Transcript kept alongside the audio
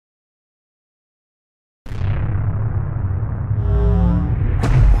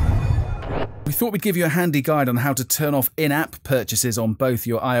we thought we'd give you a handy guide on how to turn off in-app purchases on both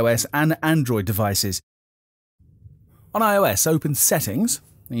your iOS and Android devices. On iOS, open Settings,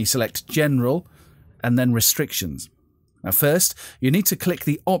 and you select General, and then Restrictions. Now first, you need to click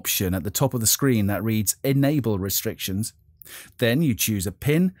the option at the top of the screen that reads Enable Restrictions. Then you choose a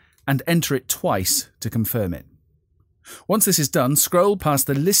PIN and enter it twice to confirm it. Once this is done, scroll past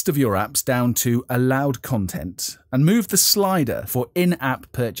the list of your apps down to Allowed Content and move the slider for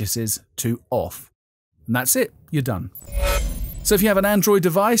in-app purchases to Off. And that's it, you're done. So if you have an Android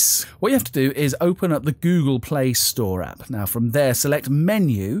device, what you have to do is open up the Google Play Store app. Now from there, select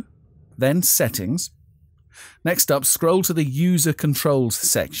Menu, then Settings. Next up, scroll to the User Controls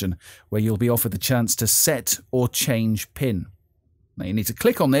section, where you'll be offered the chance to set or change PIN. Now you need to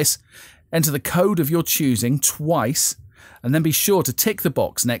click on this, enter the code of your choosing twice, and then be sure to tick the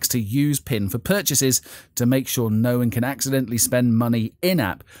box next to Use PIN for purchases to make sure no one can accidentally spend money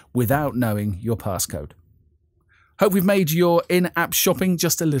in-app without knowing your passcode. Hope we've made your in-app shopping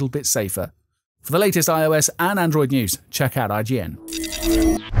just a little bit safer. For the latest iOS and Android news, check out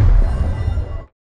IGN.